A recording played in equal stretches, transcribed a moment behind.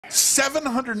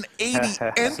780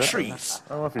 entries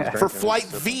for Flight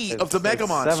V of the It's Mega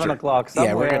Monster. 7 o'clock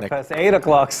somewhere, Yeah, we're going to past 8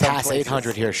 o'clock pass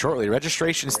 800 here shortly.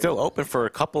 Registration is still open for a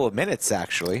couple of minutes,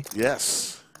 actually.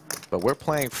 Yes. But we're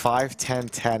playing 5, 10,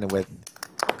 10 with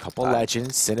a couple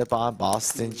legends, Cinnabon,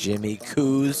 Boston, Jimmy,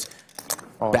 Kuz,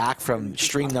 back from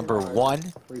stream number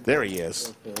 1. There he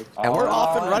is. And we're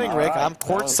off and running, Rick. I'm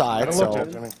courtside,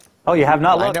 so Oh, you have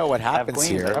not looked. I know what happens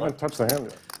here. I haven't touched the hand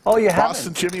yet. Oh, you haven't.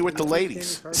 Boston Jimmy with the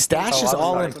ladies. Stache is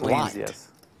all in Queens, blind. yes.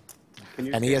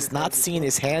 And he has not seen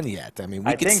his hand yet. I mean,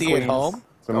 we I can think see it Queens. home.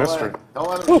 It's a mystery. Don't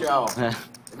let him show.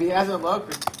 If he hasn't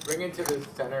looked, just bring it to the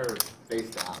center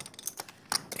face down.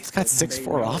 He's got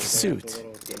 6'4 offsuit.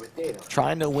 Game with data.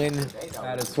 Trying to win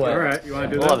Added sweat. All right, you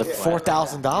want to do that?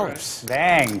 $4,000.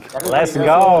 Dang. Let's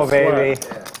go, baby.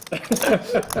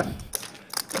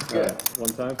 One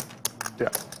time. Yeah.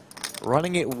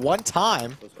 Running it one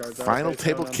time. Final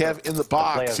table Kev in the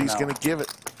box. players He's know. going to give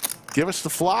it. Give us the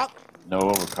flop. No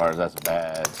overcards, that's a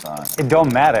bad sign. It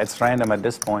don't matter. It's random at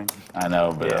this point. I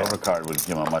know, but Yeah. an overcard would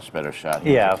give him a much better shot.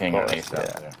 Yeah, He's of king or course, ace out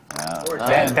yeah.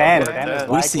 there. Dan is We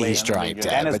likely. see he's trying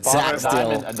Dan dead, is but Zach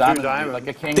still A diamond, like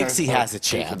a king thinks or he has a ace of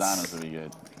chance. diamonds would be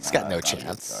good. He's got no that's not a good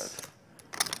chance.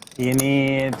 You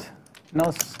need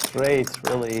no straights,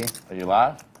 really. start. Are you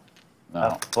live? No.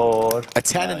 A 4. A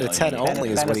 10 and a 10 Ten only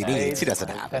is what he needs. He doesn't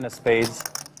have 10 it. of spades.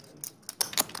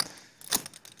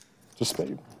 Just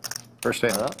spade. First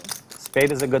hand.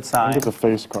 Spade is a good sign. Look at the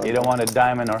face card. You don't want a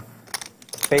diamond or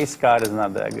face card is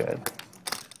not that good.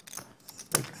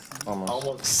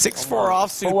 Almost. 6'4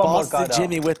 offsuit, Oh, one more Boston card out.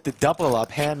 Jimmy with the double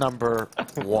up, hand number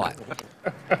 1.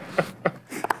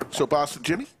 So Boston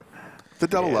Jimmy, the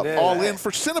double up. All in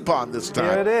for Cinnabon this time.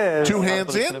 Here it is. 2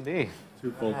 hands in.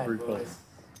 2 fold, 3 fold.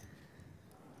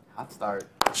 Hot start.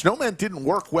 Snowmen didn't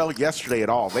work well yesterday at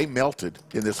all. They melted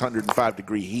in this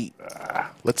 105-degree heat.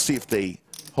 Let's see if they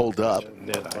hold up.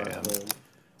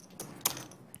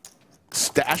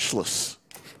 Stashless.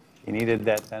 You needed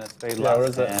that 10 of spade Yeah, where last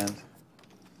is that? hand.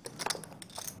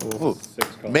 Ooh.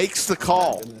 Makes the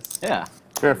call. Yeah.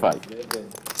 Fair fight.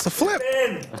 It's a flip.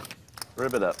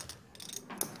 Rib it up.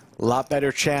 A lot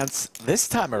better chance this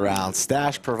time around.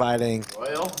 Stache providing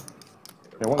Royal.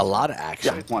 a lot of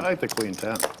action. I like the queen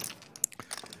 10.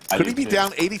 Could he be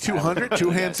down 8,200, 2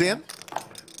 hands in?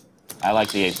 I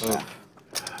like the ace.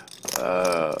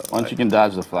 Once you can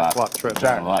dodge the flop, Flop trip. it's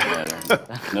a lot better.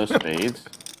 No spades.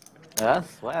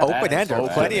 That's wow. Open ender,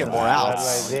 plenty of more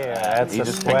outs. Right there. That's He a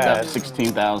just picked up square.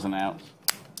 16,000 outs.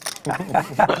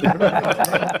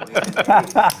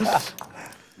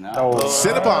 No.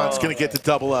 Cinnabon's going to get the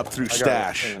double up through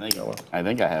Stache. I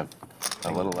think I have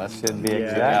a little less. Should be than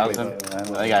exactly. 2,000. I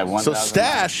think I have 1,000. So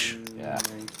Stache, Yeah.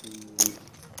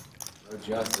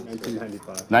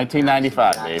 1995.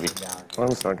 1995, baby.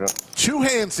 1 second. 2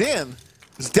 hands in,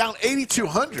 is down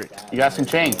 8,200. You got some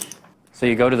change. So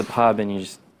you go to the pub and you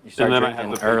start And then I have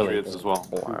drinking the early. Patriots as well.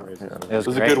 It It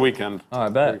was a good weekend. Oh, I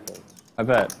bet. I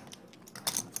bet.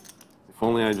 If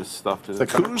only I just stuffed it.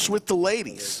 Who's with the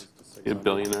ladies? Be a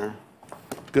billionaire.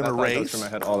 Going to That thought goes through my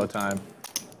raise. head all the time.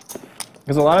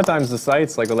 Because a lot of times the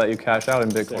sites will let you cash out in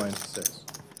Bitcoin.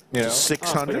 You know?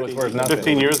 600. It was worth nothing.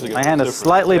 15 years ago. My hand is Different.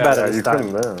 slightly Yeah, better Yeah, you this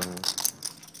couldn't time. there.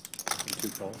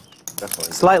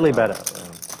 Definitely. Slightly better.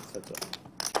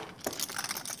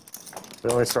 They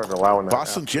only started allowing that.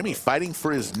 Boston Jimmy fighting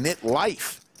for his knit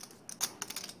life.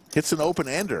 Hits an open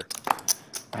ender.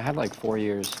 I had like 4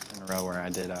 years in a row where I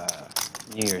did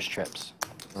New Year's trips.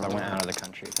 So I went out of the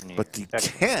country for New Year's. But the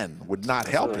 10 would not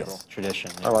help him.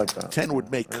 Tradition. I like that. 10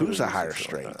 would make Kuz a higher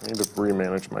straight. I need to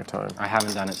remanage my time. I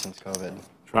haven't done it since COVID.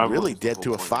 Travel Really is the dead whole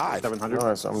to a point. 5. 700. No,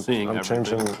 I'm Seeing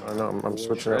changing. everything. I know. I'm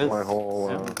switching up my whole.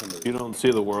 If you don't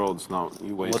see the world, it's not.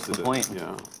 You wasted the point? it.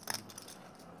 Yeah.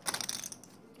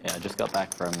 Yeah, I just got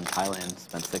back from Thailand.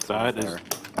 Spent 6 That months is- there.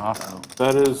 Awesome.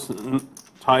 That is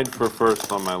tied for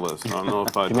first on my list. I don't know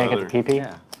if I'd Did you make rather. it to PP?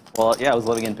 Yeah. Well, yeah, I was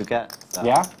living in Phuket. So.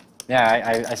 Yeah?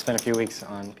 Yeah, I spent a few weeks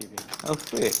on PP. Oh,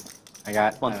 sweet. I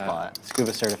got One spot.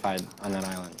 scuba certified on that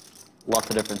island. Lots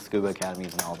of different scuba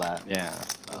academies and all that. Yeah,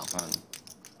 that was fun.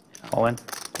 All in?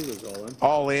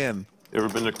 All in You ever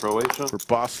been to Croatia? for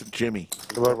Boston Jimmy.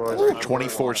 Good luck, boys.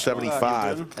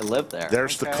 24.75. I live there.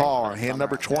 There's the call on hand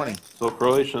number 20. So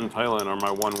Croatia and Thailand are my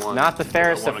 1-1. Not the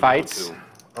fairest of fights.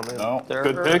 No.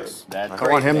 Good picks. That's I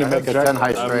want him to make a 10 high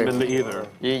I haven't straight. been to either.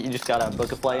 You just gotta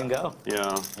book a flight and go.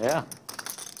 Yeah. Yeah.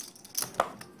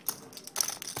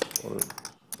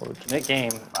 Mid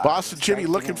game. Boston Jimmy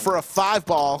looking for a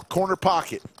 5-ball corner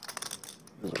pocket.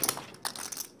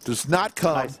 Does not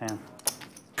come. Nice hand.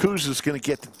 Kuz is going to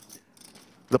get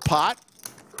the pot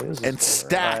and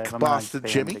stack Alright, I'm Boston not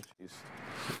Jimmy.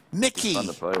 Nikki, Fun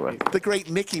to play with. the great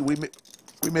Nikki. We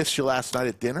missed you last night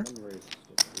at dinner.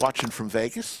 Watching from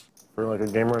Vegas. For like a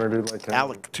game runner dude like him.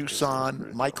 Alec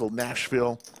Tucson, Michael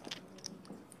Nashville,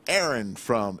 Aaron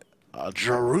from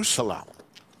Jerusalem.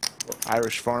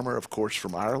 Irish farmer, of course,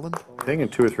 from Ireland. I think in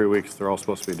 2 or 3 weeks they're all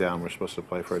supposed to be down. We're supposed to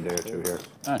play for a day or two here.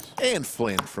 Nice. And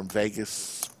Flynn from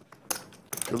Vegas.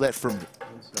 Gillette from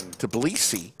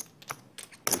Tbilisi.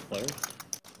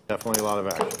 Definitely a lot of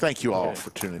action. Thank you all for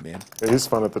tuning in. Yeah, he's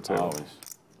fun at the table. Always.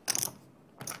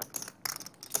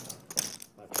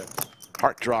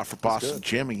 Heart draw for Boston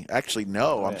Jimmy. Actually,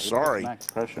 no, I'm sorry. Max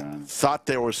pressure on. Thought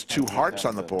there was 2 hearts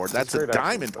on the board. That's a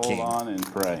diamond Hold king. on and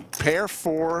pray Pair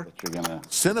for that you're gonna.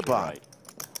 Cinnabon.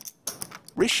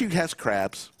 Rishi has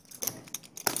crabs.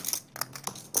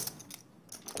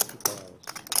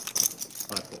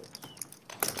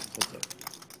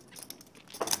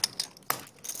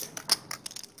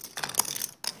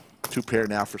 Two pair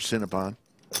now for Cinnabon.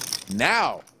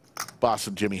 Now,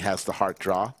 Boston Jimmy has the heart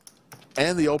draw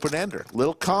and the open ender.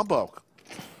 Little combo.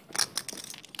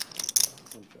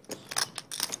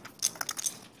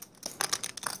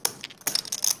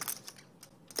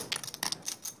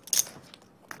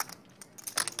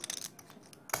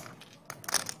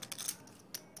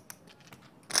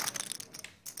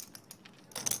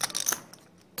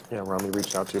 Yeah, Rami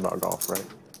reached out to you about golf, right?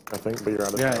 I think, but you're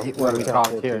out of Yeah, town. well, we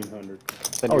talked here.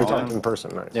 Oh, we talked in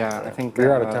person, nice. Yeah, I think.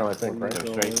 You're out of town, I think,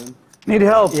 right? Need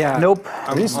help? Yeah. Nope.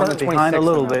 He's I'm starting behind a 26th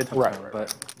little now. bit. Right.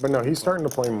 But But no, he's starting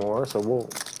to play more, so we'll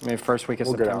maybe first week of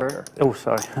get out September. there. Oh,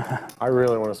 sorry. I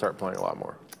really want to start playing a lot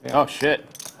more. Oh shit!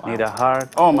 Need a heart.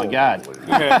 Oh my God!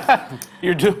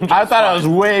 You're doing. I thought I was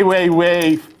way, way,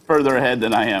 way further ahead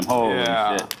than I am. Holy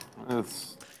Yeah. shit!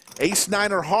 It's Ace,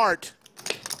 9, or heart.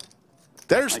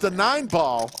 There's the 9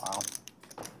 ball.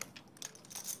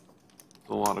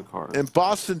 a lot of cards. And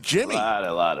Boston Jimmy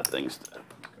A lot of things.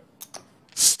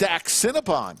 stacks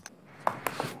Cinnabon.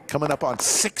 Coming up on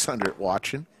 600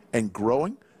 watching and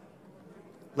growing.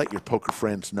 Let your poker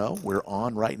friends know we're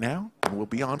on right now, and we'll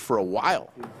be on for a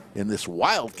while in this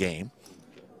wild game.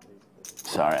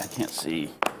 Sorry, I can't see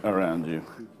around you.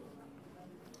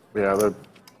 Yeah, the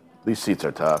These seats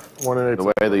are tough. 1 in 8. The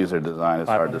way these are designed, it's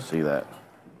hard to see that.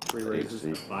 3 raises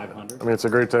to 500. I mean, it's a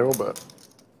great table, but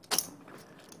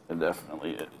They're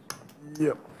definitely it.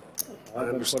 yep. I've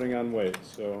been putting on weight,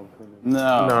 so.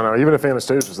 No. No, even if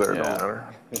Anastasia's there, it Yeah. don't matter.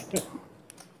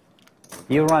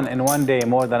 You run in one day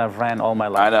more than I've ran all my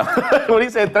I life. know. When he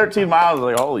said 13 miles, I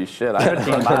was like, holy shit.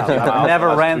 13 miles. I've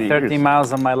never ran 13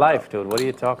 miles in my life, dude. What are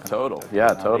you talking about? Total.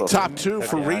 Yeah, total. Top 2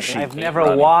 for Rishi. I've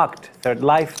never walked third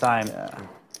lifetime.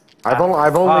 I've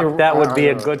only. Fuck, that would be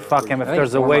a good fucking if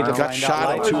there's a way to Got find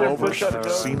shot out. at 2 overs at the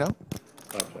casino.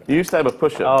 You used to have a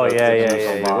push-up. Oh, though.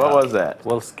 yeah. What was that?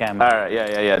 We'll scam him. All right,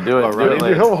 yeah. Do it. Do it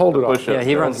later. He'll hold it off. Push-up. Yeah,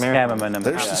 he We'll runs scam him in a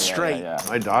There's the minute. straight.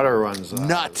 My daughter runs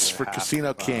Nuts for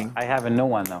Casino King. I have a new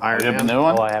one, though. Iron You have a Man. new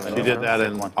one? Oh, I have a new She did one. that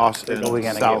in One. Austin, What are we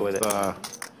gonna get South, with it?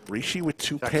 Rishi with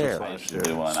 2 pair. I used to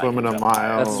do one. swimming a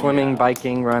mile. That's swimming,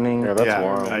 biking, running. Yeah, that's Yeah,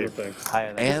 wild. right.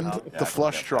 Higher than And yourself. the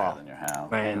flush draw. In your house.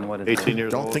 And what is 18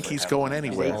 years Don't old. think he's going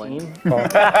anywhere. That's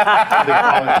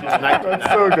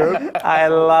so good. I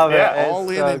love it. It's All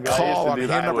in so and good. call on do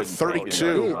hand that. I number wouldn't play,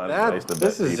 32.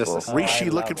 This is just a Rishi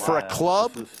looking for a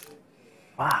club,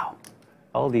 Wow.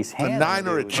 All these a hands. 9,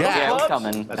 or a Yeah, jack. it's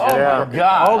coming. Oh my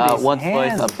God. Once,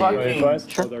 hands. twice, up to you. Twice?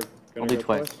 Sure. Oh, they're I'll gonna do go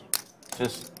twice.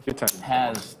 Just Good time.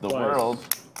 has the world.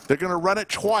 They're going to run it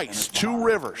twice. 2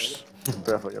 rivers.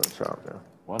 Definitely gonna chop, yeah.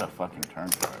 What a fucking turn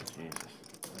card. Jesus.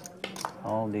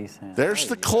 All these hands. There's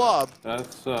the club.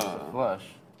 That's Flush.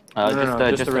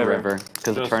 Just the river,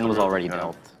 because the Just turn the was river, already yeah.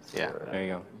 dealt. Yeah. There you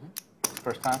go.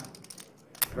 First time?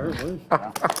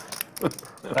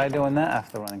 Try doing that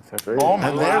after running 13. Oh my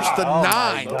And there's the Oh, 9,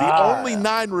 my the God. only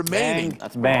 9 remaining.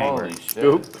 That's Bang. Holy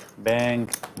shit. Bang.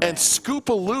 And scoop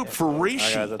a loop for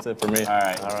Rishi. Guys, that's it for me. All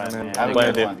right. All right, man. Have a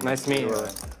good one. Nice to meet you.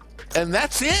 And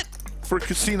that's it for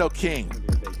Casino King.